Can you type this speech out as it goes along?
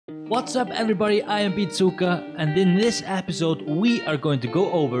What's up everybody, I am Pizzuka, and in this episode we are going to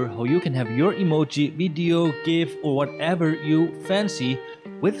go over how you can have your emoji, video, GIF or whatever you fancy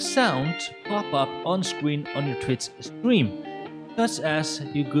with sound pop up on screen on your Twitch stream. Such as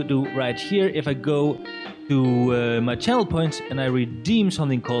you could do right here if I go to my channel points and I redeem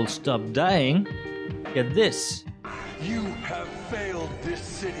something called Stop Dying. Get this. You have failed this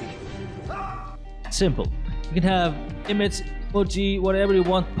city. Simple. You can have image, emoji, whatever you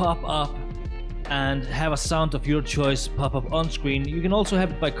want pop up and have a sound of your choice pop up on screen. You can also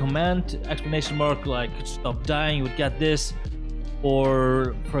have it by command, exclamation mark, like stop dying, you would get this.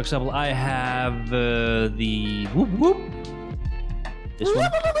 Or for example, I have the whoop whoop, this one,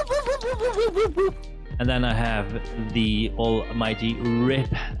 and then I have the almighty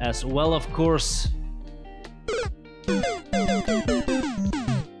rip as well, of course.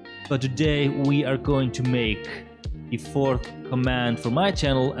 But today we are going to make the fourth command for my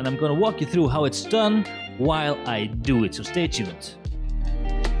channel, and I'm going to walk you through how it's done while I do it, so stay tuned.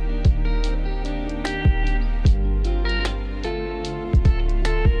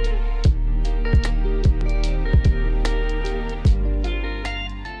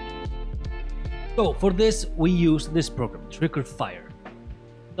 So for this we use this program, TriggerFyre.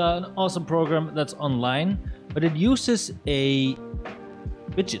 It's an awesome program that's online, but it uses a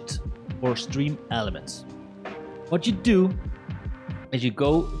widget for StreamElements. What you do is you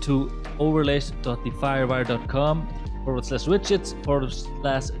go to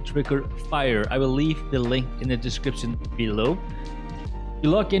overlays.thefirewire.com/widgets/TriggerFyre. I will leave the link in the description below. You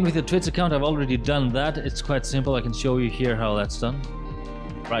log in with your Twitch account. I've already done that. It's quite simple. I can show you here how that's done.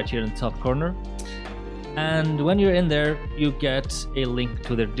 Right here in the top corner. And when you're in there, you get a link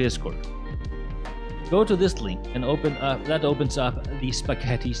to their Discord. Go to this link and that opens up the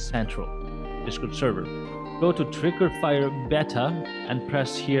Spaghetti Central Discord server. Go to TriggerFyre Beta and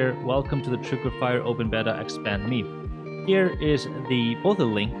press here, welcome to the TriggerFyre Open Beta Expand Me. Here is both a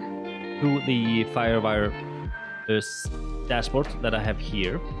link to the Firewire dashboard that I have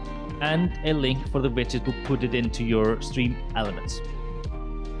here, and a link for the widget to put it into your StreamElements.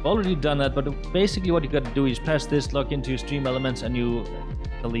 I've already done that, but basically what you got to do is press this, log into your StreamElements, and you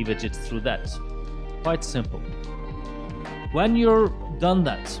leave widgets through that. Quite simple. When you're done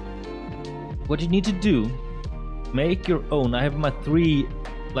that, what you need to do, make your own. I have my three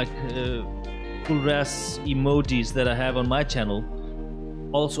full res emojis that I have on my channel,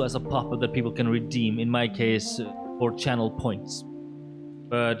 also as a pop-up that people can redeem, in my case for channel points.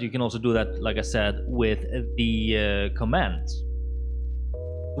 But you can also do that, like I said, with the commands.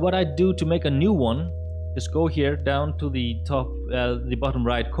 What I do to make a new one is go here down to the top, the bottom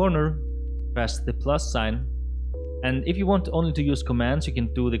right corner, press the plus sign, and if you want only to use commands, you can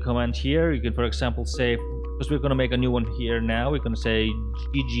do the command here. You can, for example, say, because we're going to make a new one here now, we're going to say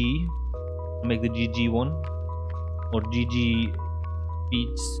GG, make the GG one, or GG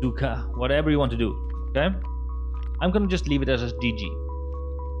Pizzuka, whatever you want to do. Okay, I'm going to just leave it as a GG.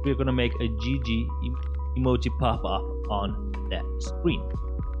 We're going to make a GG emoji pop up on that screen.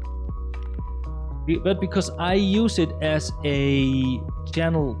 But because I use it as a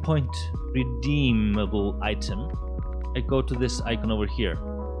channel point redeemable item, I go to this icon over here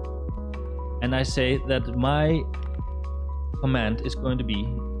and I say that my command is going to be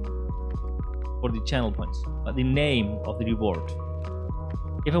for the channel points, the name of the reward.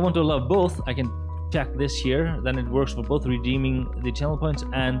 If I want to allow both, I can check this here, then it works for both redeeming the channel points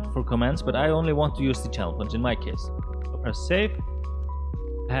and for commands, but I only want to use the channel points in my case. So press save.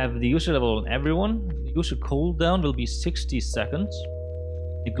 Have the user level on everyone. The user cooldown will be 60 seconds.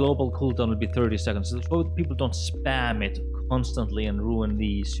 The global cooldown will be 30 seconds. So people don't spam it constantly and ruin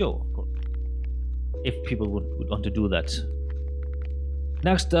the show, of course. If people would want to do that.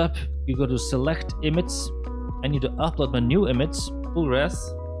 Next up, you go to select image. I need to upload my new image. Full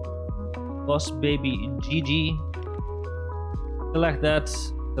res. Boss baby GG. Select that.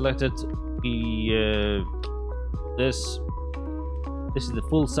 Select it. This is the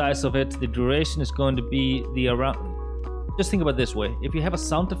full size of it. The duration is going to be the around. Just think about it this way. If you have a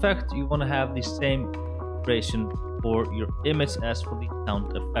sound effect, you want to have the same duration for your image as for the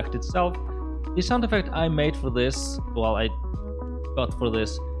sound effect itself. The sound effect I made for this, well, I got for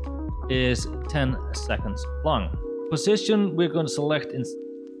this, is 10 seconds long. Position, we're going to select,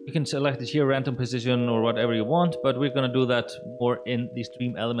 you can select it here, random position or whatever you want, but we're going to do that more in the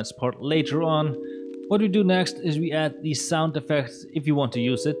StreamElements part later on. What we do next is we add the sound effects if you want to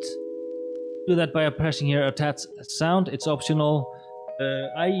use it. Do that by pressing here attach sound. It's optional.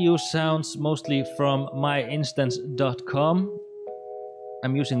 I use sounds mostly from Myinstants.com.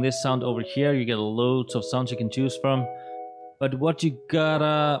 I'm using this sound over here. You get loads of sounds you can choose from. But what you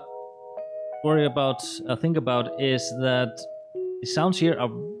gotta think about is that the sounds here are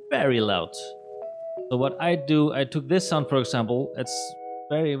very loud. So what I do, I took this sound for example, it's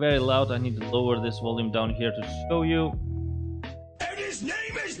very, very loud. I need to lower this volume down here to show you. And his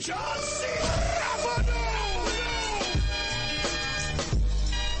name is John C.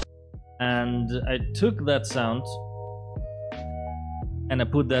 And I took that sound and I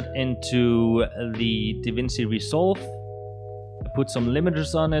put that into the DaVinci Resolve. I put some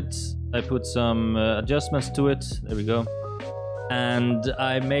limiters on it. I put some adjustments to it. There we go. And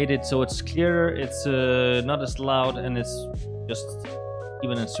I made it so it's clearer, it's not as loud, and it's just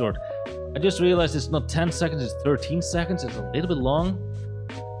even and short. I just realized it's not 10 seconds, it's 13 seconds. It's a little bit long,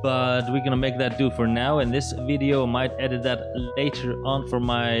 but we're gonna make that do for now. In this video, I might edit that later on for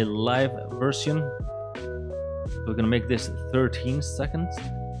my live version. We're gonna make this 13 seconds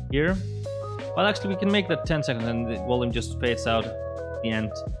here. Well, actually, we can make that 10 seconds and the volume just fades out at the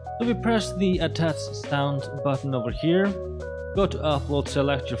end. So we press the attach sound button over here. Go to upload,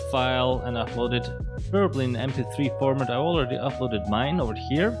 select your file and upload it, preferably in MP3 format. I already uploaded mine over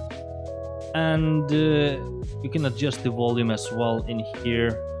here. And you can adjust the volume as well in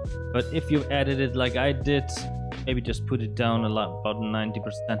here. But if you edit it like I did, maybe just put it down a lot, about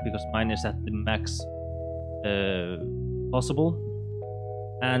 90%, because mine is at the max possible.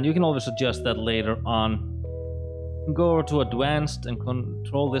 And you can always adjust that later on. You can go over to advanced and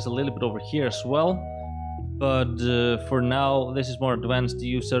control this a little bit over here as well. But for now, this is more advanced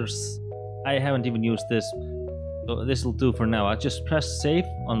users. I haven't even used this, so this will do for now. I just press save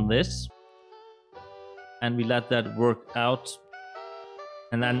on this, and we let that work out.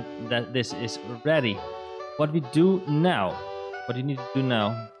 And then this is ready. What we do now, what you need to do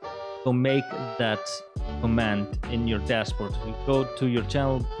now, go make that command in your dashboard. You go to your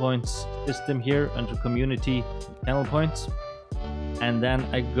channel points system here under community channel points, and then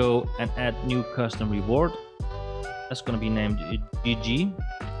I go and add new custom reward. That's going to be named GG.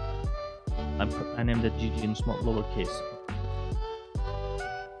 I named it GG in small lowercase.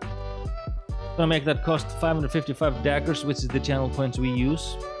 I'm gonna make that cost 555 daggers, which is the channel points we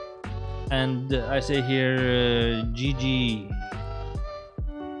use. And I say here GG.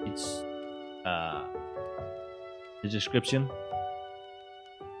 It's the description.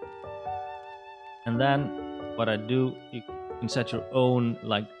 And then what I do, you can set your own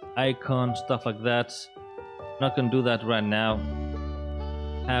like icon, stuff like that. I'm not gonna do that right now.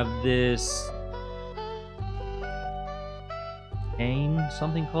 Have this cane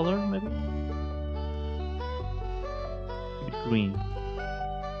something color maybe? Keep it green.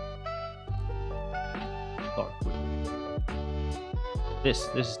 Dark green. This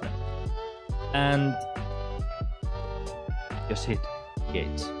is nice. And just hit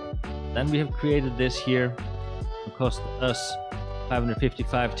gate. Then we have created this here. It cost us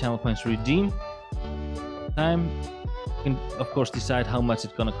 555 channel points to redeem. Time. You can of course decide how much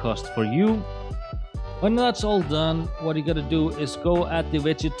it's gonna cost for you. When that's all done, what you gotta do is go add the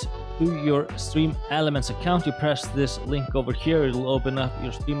widget to your StreamElements account. You press this link over here, it'll open up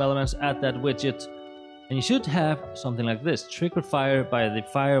your StreamElements, add that widget, and you should have something like this. TriggerFyre by the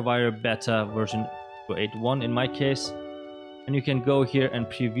FireWire beta version 2.8.1 in my case. And you can go here and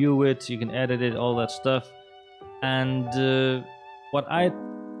preview it, you can edit it, all that stuff. And what I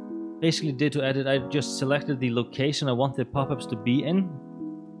basically did to edit, I just selected the location I want the pop-ups to be in,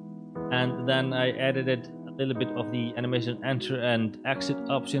 and then I edited a little bit of the animation enter and exit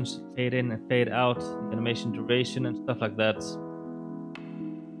options, fade in and fade out, the animation duration and stuff like that.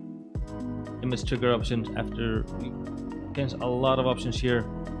 Image trigger options, after you change a lot of options here,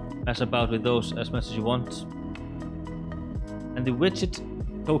 mess about with those as much as you want. And the widget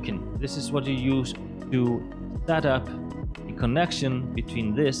token, this is what you use to set up the connection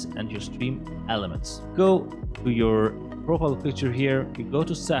between this and your StreamElements. Go to your profile picture here, you go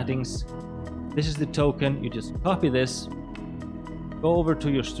to settings, this is the token, you just copy this, go over to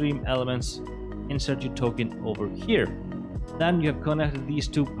your StreamElements, insert your token over here. Then you have connected these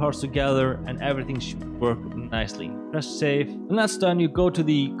two parts together and everything should work nicely. Press save. When that's done, you go to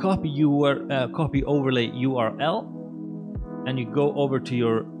the copy overlay URL, and you go over to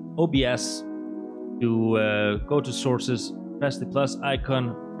your OBS, you go to sources, press the plus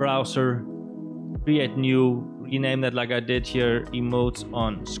icon, browser, create new, rename that like I did here, emotes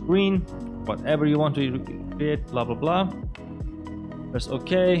on screen, whatever you want to create, blah blah blah. Press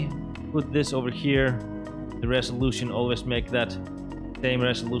OK, put this over here. The resolution, always make that same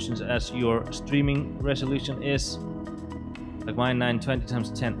resolutions as your streaming resolution is, like mine 920 times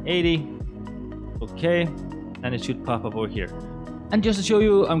 1080. OK, and it should pop up over here. And just to show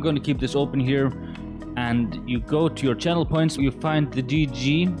you, I'm going to keep this open here. and you go to your channel points. You find the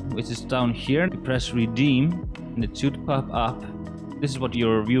GG, which is down here. You press redeem, and it should pop up. This is what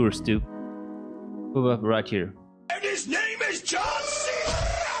your viewers do. Pop up right here. And his name is John C.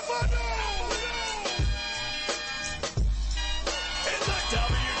 In the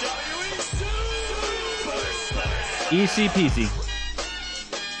WWE Superstar. Easy peasy.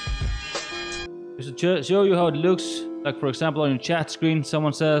 Just to show you how it looks, like for example on your chat screen,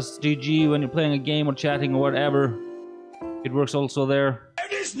 someone says GG when you're playing a game or chatting or whatever. It works also there.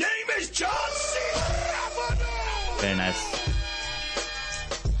 And his name is John C. Very nice.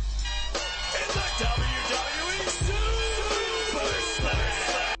 In the WWE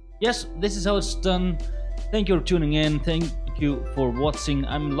Superstar. Yes, this is how it's done. Thank you for tuning in. Thank you for watching.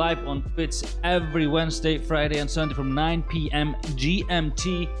 I'm live on Twitch every Wednesday, Friday, and Sunday from 9 p.m.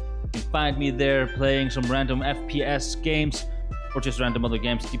 GMT. You can find me there playing some random FPS games or just random other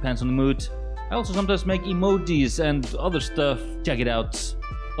games. It depends on the mood. I also sometimes make emojis and other stuff. Check it out.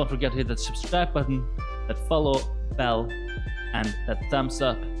 Don't forget to hit that subscribe button, that follow bell, and that thumbs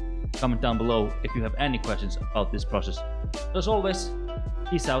up. Comment down below if you have any questions about this process. As always,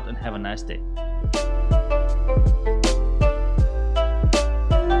 peace out and have a nice day.